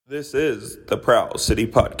This is the Prowl City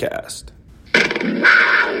Podcast.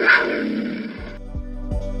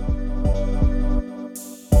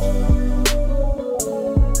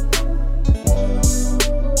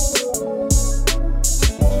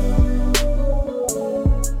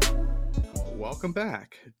 Welcome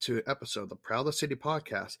back to an episode of the Prowl City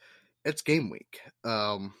Podcast. It's game week.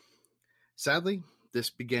 Sadly, this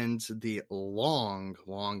begins the long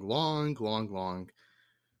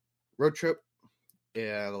road trip.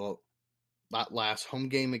 That last home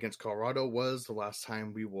game against Colorado was the last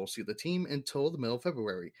time we will see the team until the middle of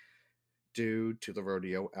February due to the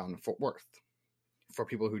rodeo out in Fort Worth, for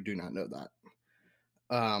people who do not know that.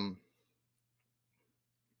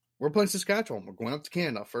 We're playing Saskatchewan. We're going up to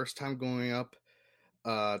Canada. First time going up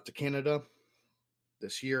to Canada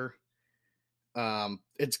this year.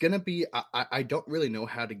 It's going to be, I don't really know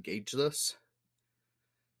how to gauge this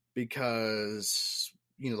because,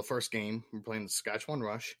 the first game, we're playing the Saskatchewan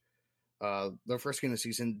Rush. Their first game of the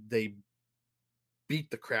season, they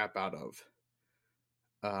beat the crap out of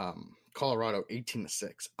Colorado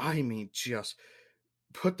 18-6. I mean, just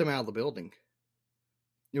put them out of the building.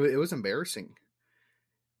 It was embarrassing.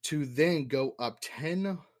 To then go up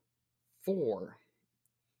 10-3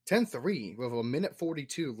 with a minute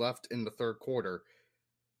 42 left in the third quarter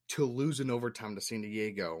to lose in overtime to San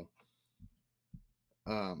Diego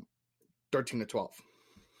 13-12.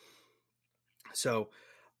 So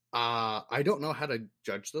I don't know how to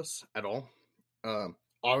judge this at all.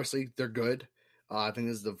 Obviously, they're good. I think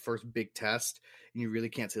this is the first big test, and you really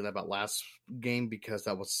can't say that about last game because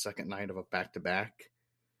that was the second night of a back-to-back.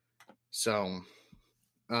 So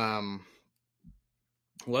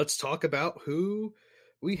let's talk about who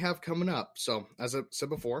we have coming up. So, as I said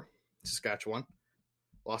before, Saskatchewan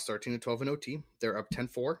lost 13-12 in OT. They're up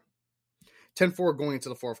 10-4. 10-4 going into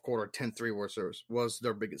the fourth quarter. 10-3 was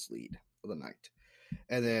their biggest lead of the night.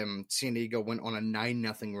 And then San Diego went on a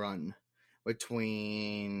 9-0 run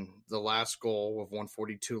between the last goal with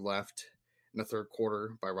 1:42 left in the third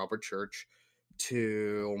quarter by Robert Church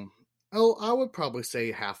to, I would probably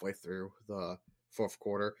say halfway through the fourth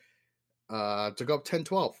quarter to go up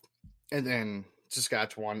 10-12. And then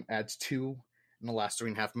Saskatchewan adds 2 in the last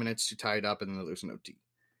 3.5 minutes to tie it up, and then they lose an OT.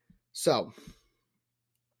 So,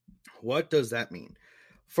 what does that mean?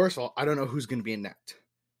 First of all, I don't know who's going to be in net.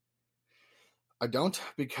 I don't,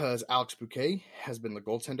 because Alex Bouquet has been the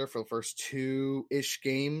goaltender for the first 2-ish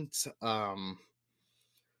games.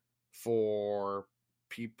 For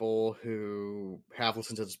people who have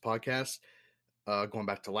listened to this podcast, going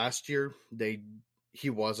back to last year, he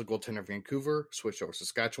was a goaltender of Vancouver, switched over to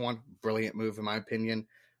Saskatchewan. Brilliant move, in my opinion.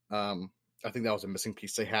 I think that was a missing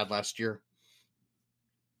piece they had last year.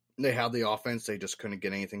 They had the offense, they just couldn't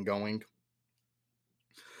get anything going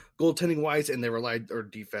goaltending wise, and they relied on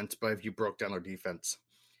defense, but if you broke down their defense,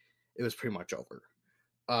 it was pretty much over.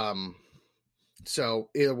 So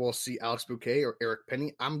either we'll see Alex Bouquet or Eric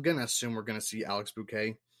Penny. I'm going to assume we're going to see Alex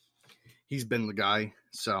Bouquet. He's been the guy.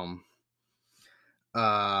 So,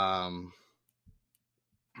 I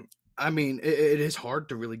mean, it is hard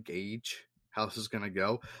to really gauge how this is going to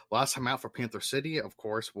go. Last time out for Panther City, of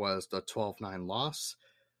course, was the 12-9 loss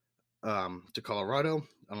to Colorado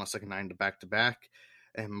on the second night to back-to-back.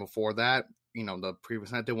 And before that, the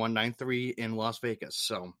previous night they won 9-3 in Las Vegas.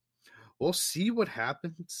 So we'll see what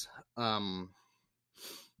happens. Both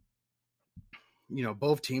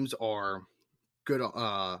teams are good,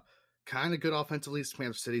 kind of good offensively.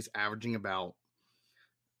 Panther City's averaging about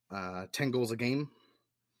 10 goals a game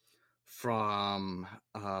from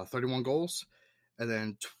 31 goals, and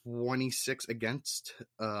then 26 against.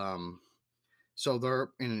 So they're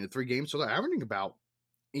in 3 games, so they're averaging about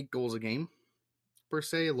 8 goals a game, per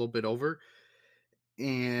se, a little bit over.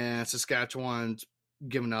 And Saskatchewan's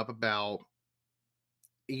given up about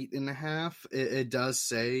 8.5. It does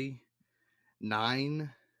say 9.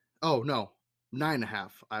 Oh, no,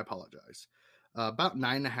 9.5. I apologize. About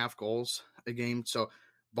 9.5 goals a game. So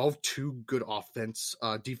both 2 good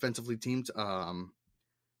defensively teams.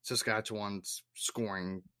 Saskatchewan's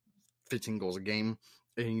scoring 15 goals a game.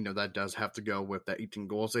 And, that does have to go with that 18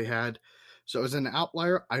 goals they had. So as an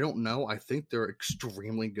outlier, I don't know. I think they're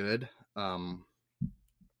extremely good. They're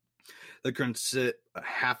going to sit a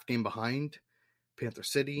half game behind Panther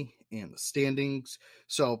City in the standings.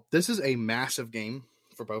 So this is a massive game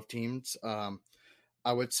for both teams.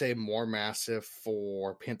 I would say more massive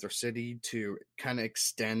for Panther City to kind of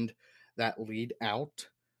extend that lead out.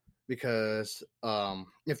 Because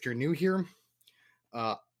if you're new here,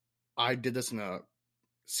 I did this in a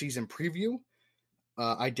season preview.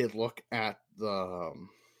 I did look at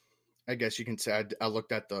I guess you can say I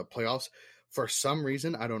looked at the playoffs. For some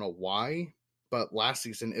reason, I don't know why, but last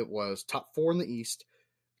season it was top 4 in the East,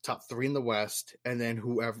 top 3 in the West, and then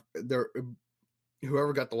whoever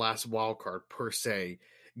got the last wild card per se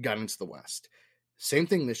got into the West. Same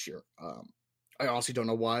thing this year. I honestly don't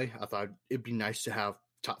know why. I thought it'd be nice to have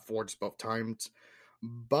top 4 just both times,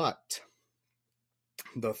 but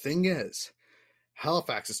the thing is,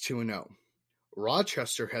 Halifax is 2-0.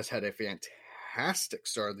 Rochester has had a fantastic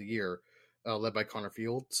start of the year, led by Connor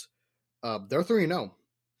Fields. They're 3-0.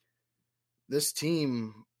 This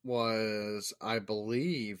team was, I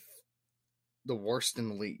believe, the worst in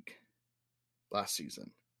the league last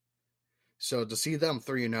season. So to see them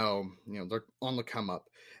 3-0, they're on the come up.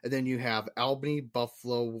 And then you have Albany,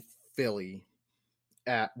 Buffalo, Philly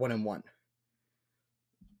at 1-1.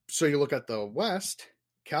 So you look at the West,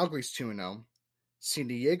 Calgary's 2-0, San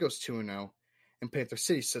Diego's 2-0, and Panther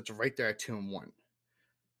City sits right there at 2-1.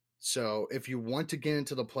 So if you want to get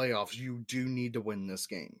into the playoffs, you do need to win this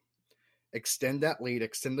game. Extend that lead,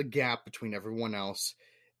 extend the gap between everyone else.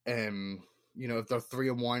 And, if they're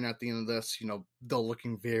 3-1 at the end of this, they're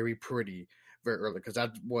looking very pretty very early, because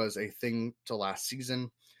that was a thing to last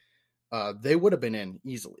season. They would have been in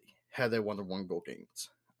easily had they won the 1-goal games.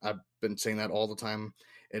 I've been saying that all the time.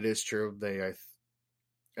 It is true. I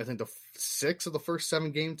think the 6 of the first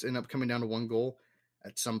 7 games end up coming down to 1 goal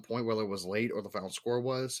at some point, whether it was late or the final score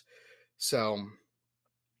was. So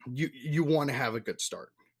you want to have a good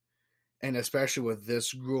start. And especially with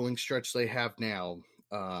this grueling stretch they have now,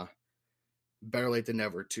 better late than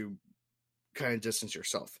never to kind of distance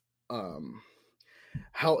yourself.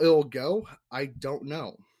 How it'll go, I don't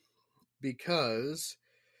know. Because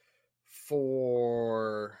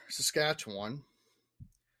for Saskatchewan,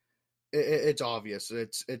 it's obvious.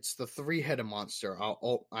 It's the 3-headed monster.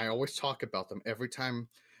 I always talk about them every time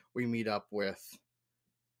we meet up with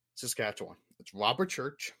Saskatchewan. It's Robert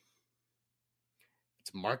Church,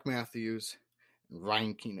 it's Mark Matthews, and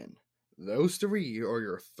Ryan Keenan. Those 3 are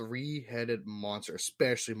your 3-headed monster,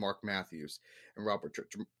 especially Mark Matthews and Robert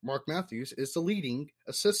Church. Mark Matthews is the leading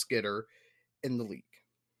assist getter in the league.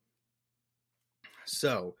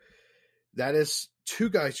 So that is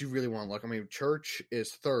 2 guys you really want to look. I mean, Church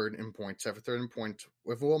is 3rd in points, 3rd in points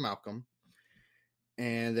with Will Malcolm.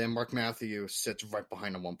 And then Mark Matthews sits right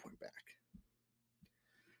behind him 1 point back.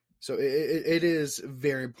 So it is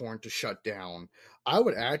very important to shut down. I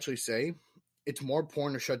would actually say it's more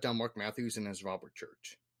important to shut down Mark Matthews than as Robert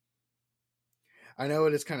Church. I know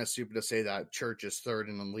it is kind of stupid to say that Church is 3rd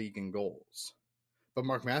in the league in goals. But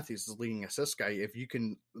Mark Matthews is the leading assist guy. If you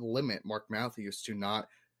can limit Mark Matthews to not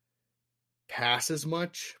pass as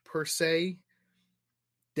much per se,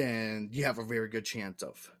 then you have a very good chance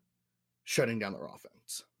of shutting down their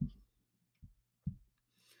offense.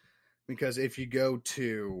 Because if you go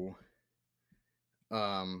to,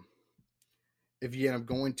 if you end up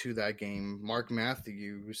going to that game, Mark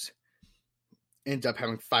Matthews ends up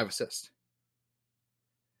having 5 assists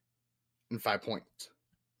and 5 points.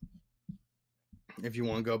 If you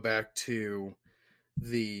want to go back to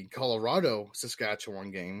the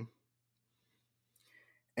Colorado-Saskatchewan game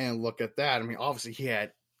and look at that, I mean, obviously he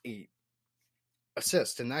had 8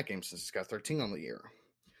 assists in that game since he's got 13 on the year.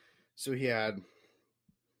 So he had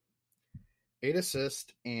 8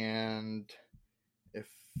 assists, and if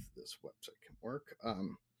this website can work,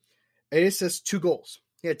 8 assists, 2 goals.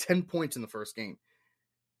 He had 10 points in the first game.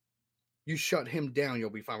 You shut him down,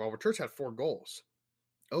 you'll be fine. Robert Church had 4 goals.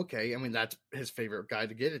 Okay, I mean, that's his favorite guy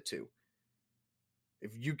to get it to.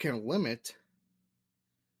 If you can limit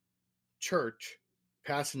Church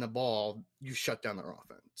passing the ball, you shut down their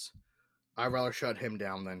offense. I'd rather shut him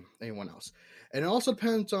down than anyone else. And it also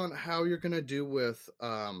depends on how you're going to do with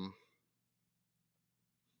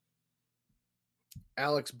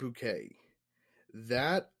Alex Bouquet.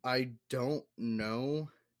 That I don't know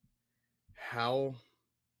how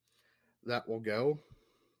that will go.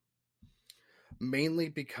 Mainly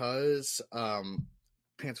because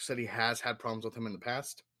Panther City has had problems with him in the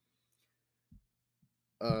past.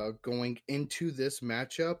 Going into this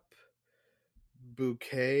matchup,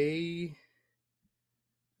 Bouquet,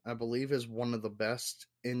 I believe, is one of the best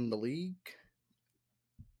in the league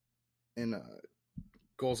in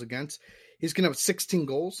goals against. He's going to have 16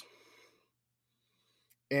 goals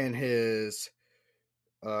in his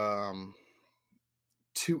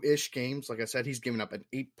 2-ish games. Like I said, he's given up an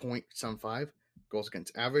 8.75 goals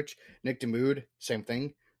against average. Nick DeMood, same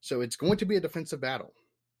thing. So it's going to be a defensive battle.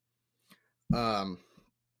 I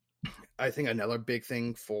think another big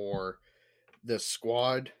thing for this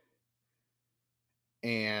squad,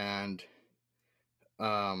 and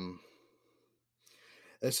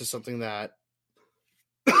this is something that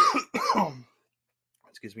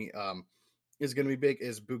excuse me, is going to be big,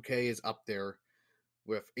 is Bouquet is up there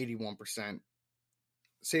with 81%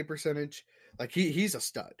 save percentage. Like he's a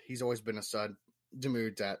stud. He's always been a stud.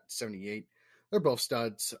 Damoud's at 78. They're both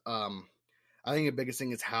studs. I think the biggest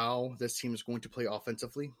thing is how this team is going to play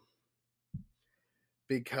offensively,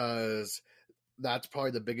 because that's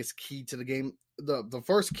probably the biggest key to the game. The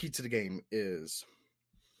first key to the game is,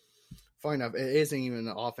 funny enough, it isn't even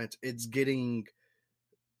the offense. It's getting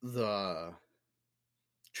the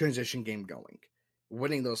transition game going,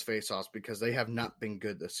 winning those faceoffs, because they have not been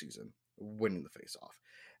good this season winning the faceoff.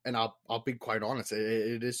 And I'll be quite honest,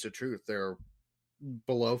 it is the truth. They're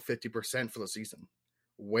below 50% for the season,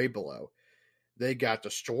 way below. They got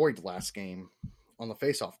destroyed last game on the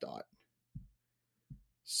faceoff dot.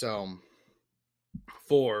 So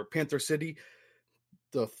for Panther City,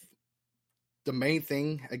 the main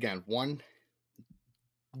thing, again, one,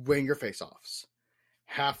 win your faceoffs.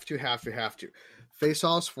 Have to.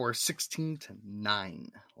 Faceoffs were 16-9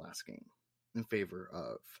 last game in favor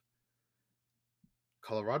of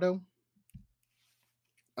Colorado.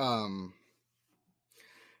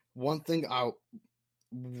 One thing I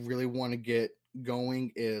really want to get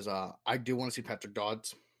going is I do want to see Patrick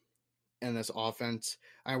Dodds in this offense.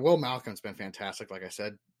 Will Malcolm's been fantastic, like I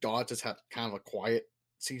said. Dodds has had kind of a quiet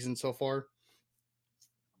season so far,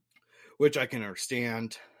 which I can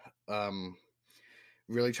understand.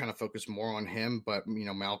 Really trying to focus more on him, but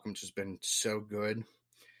Malcolm's just been so good,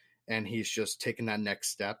 and he's just taken that next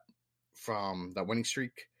step from that winning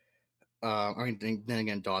streak. Then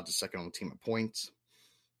again, Dodds is second on the team at points.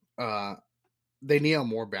 They need a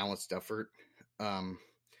more balanced effort.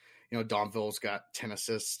 Donville's got 10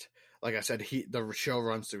 assists. Like I said, the show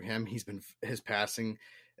runs through him. His passing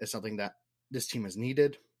is something that this team has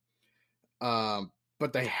needed.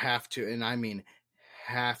 But they have to, and I mean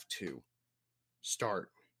have to, start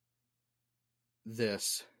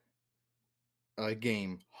this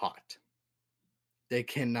game hot. They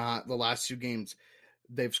cannot. The last two games,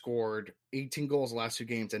 they've scored 18 goals the last two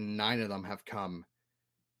games, and 9 of them have come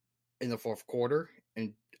in the fourth quarter,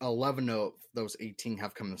 and 11 of those 18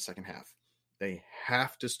 have come in the second half. They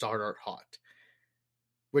have to start out hot,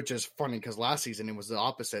 which is funny because last season it was the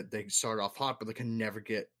opposite. They started off hot, but they can never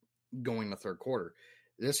get going in the third quarter.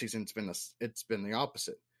 This season it's been the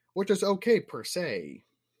opposite, which is okay per se,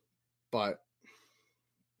 but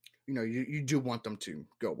you do want them to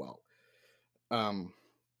go well.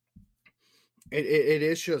 It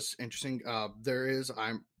is just interesting.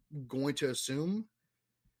 I'm going to assume,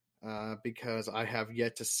 because I have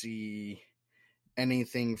yet to see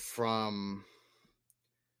anything from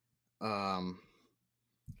the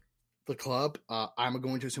club. I'm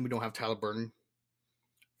going to assume we don't have Tyler Burton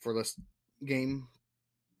for this game,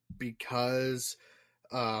 because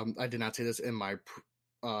I did not say this in my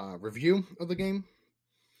review of the game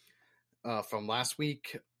from last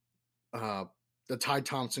week. The Ty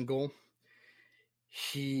Thompson goal,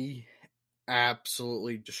 he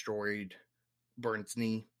absolutely destroyed Burns'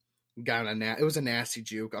 knee. It was a nasty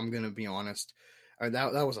juke. I'm gonna be honest.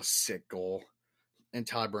 That was a sick goal, and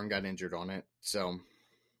Tyler Burton got injured on it. So,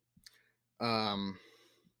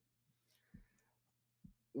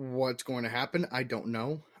 what's going to happen? I don't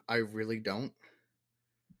know. I really don't.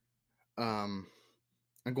 I'm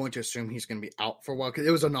going to assume he's going to be out for a while because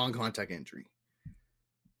it was a non-contact injury.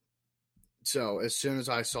 So as soon as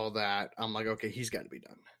I saw that, I'm like, okay, he's got to be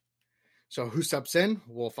done. So who steps in?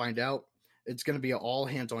 We'll find out. It's going to be an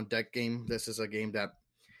all-hands-on-deck game. This is a game that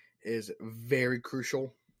is very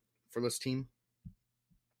crucial for this team.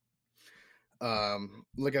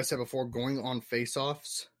 Like I said before, going on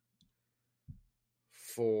face-offs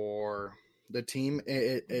for the team,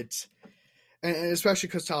 it's and especially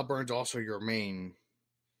because Tyler Burns also your main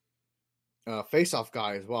face-off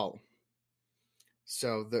guy as well.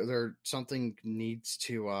 So there something needs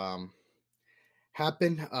to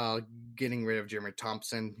happen. Getting rid of Jeremy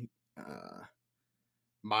Thompson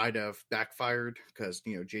might have backfired because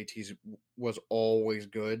JT's was always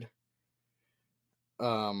good.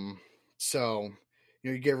 So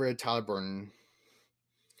you get rid of Tyler Burton,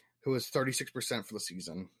 who was 36% for the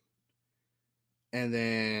season, and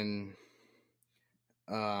then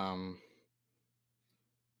for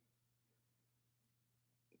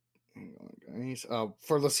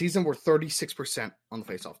the season, we're 36% on the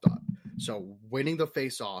face-off dot. So winning the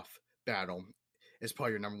face-off battle is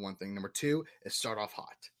probably your number one thing. Number two is start off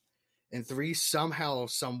hot. And three, somehow,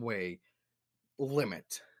 some way,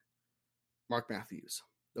 limit Mark Matthews.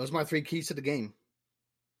 Those are my three keys to the game.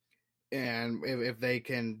 And if they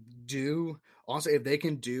can do, honestly, if they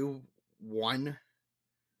can do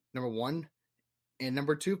number one and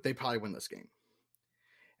number two, they probably win this game.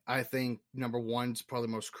 I think number one's probably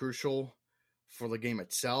the most crucial for the game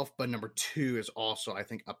itself, but number 2 is also, I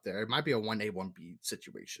think, up there. It might be a 1A, 1B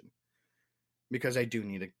situation because I do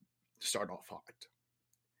need to start off hot.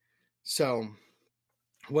 So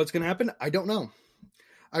what's going to happen? I don't know.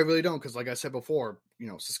 I really don't, because like I said before,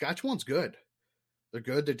 Saskatchewan's good. They're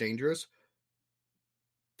good. They're dangerous.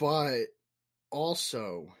 But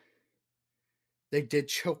also, they did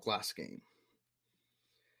choke last game.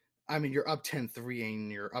 I mean, you're up 10-3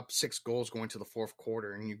 and you're up 6 goals going to the fourth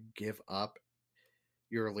quarter and you give up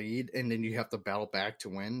your lead and then you have to battle back to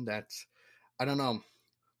win. That's, I don't know.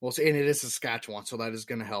 We'll see. And it is Saskatchewan, so that is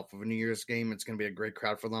going to help. For a New Year's game, it's going to be a great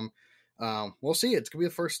crowd for them. We'll see. It's going to be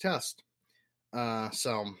the first test.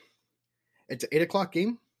 So it's an 8 o'clock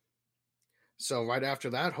game. So right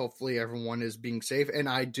after that, hopefully everyone is being safe. And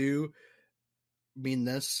I do mean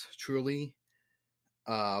this truly.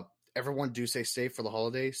 Everyone do stay safe for the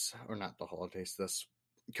holidays, or not the holidays, this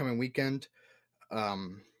coming weekend.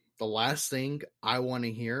 The last thing I want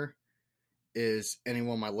to hear is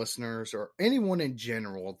anyone of my listeners or anyone in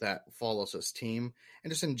general that follows this team,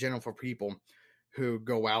 and just in general for people who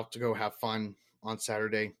go out to go have fun on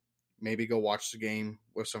Saturday, maybe go watch the game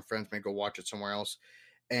with some friends, maybe go watch it somewhere else,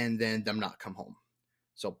 and then them not come home.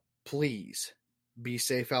 So please be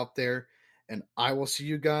safe out there, and I will see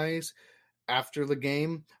you guys after the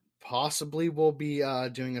game. Possibly we'll be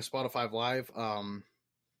doing a Spotify Live.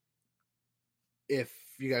 If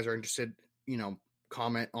you guys are interested,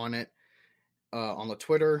 comment on it on the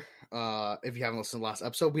Twitter. If you haven't listened to the last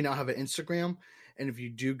episode, we now have an Instagram. And if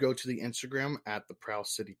you do go to the Instagram at the Prowl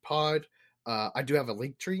City Pod, I do have a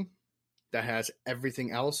link tree that has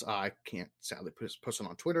everything else. I can't sadly post it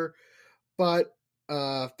on Twitter, but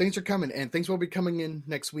things are coming, and things will be coming in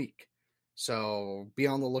next week. So be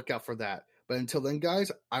on the lookout for that. But until then,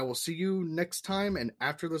 guys, I will see you next time and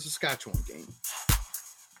after the Saskatchewan game.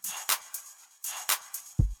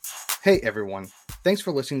 Hey, everyone. Thanks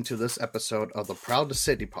for listening to this episode of the Proud to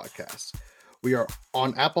City podcast. We are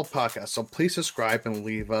on Apple Podcasts, so please subscribe and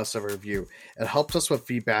leave us a review. It helps us with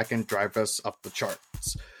feedback and drive us up the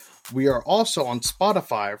charts. We are also on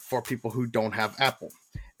Spotify for people who don't have Apple.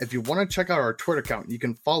 If you want to check out our Twitter account, you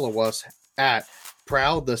can follow us at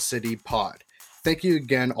Proud the City Pod. Thank you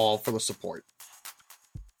again all for the support.